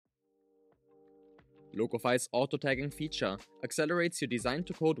Locofy's auto-tagging feature accelerates your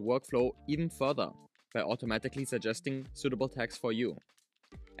design-to-code workflow even further by automatically suggesting suitable tags for you.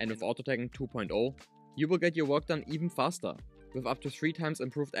 And with auto-tagging 2.0, you will get your work done even faster, with up to 3 times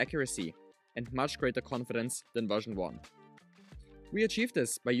improved accuracy and much greater confidence than version 1. We achieved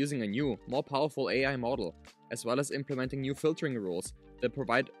this by using a new, more powerful AI model, as well as implementing new filtering rules that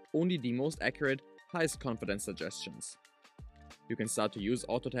provide only the most accurate, highest confidence suggestions. You can start to use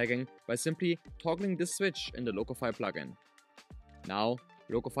auto-tagging by simply toggling this switch in the Locofy plugin. Now,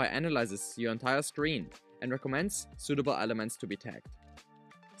 Locofy analyzes your entire screen and recommends suitable elements to be tagged.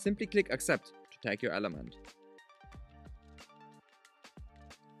 Simply click Accept to tag your element.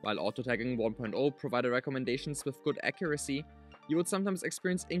 While auto-tagging 1.0 provided recommendations with good accuracy, you would sometimes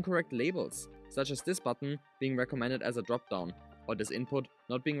experience incorrect labels, such as this button being recommended as a drop-down, or this input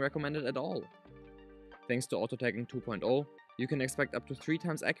not being recommended at all. Thanks to auto-tagging 2.0, you can expect up to 3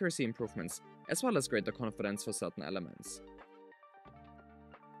 times accuracy improvements, as well as greater confidence for certain elements.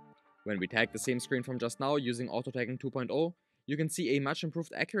 When we tag the same screen from just now using auto-tagging 2.0, you can see a much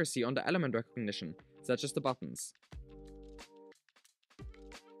improved accuracy on the element recognition, such as the buttons.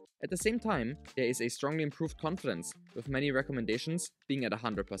 At the same time, there is a strongly improved confidence, with many recommendations being at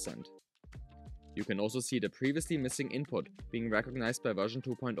 100%. You can also see the previously missing input being recognized by version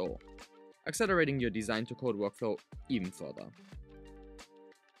 2.0, accelerating your design-to-code workflow even further.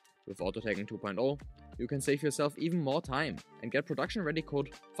 With auto-tagging 2.0, you can save yourself even more time and get production-ready code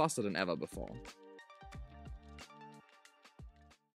faster than ever before.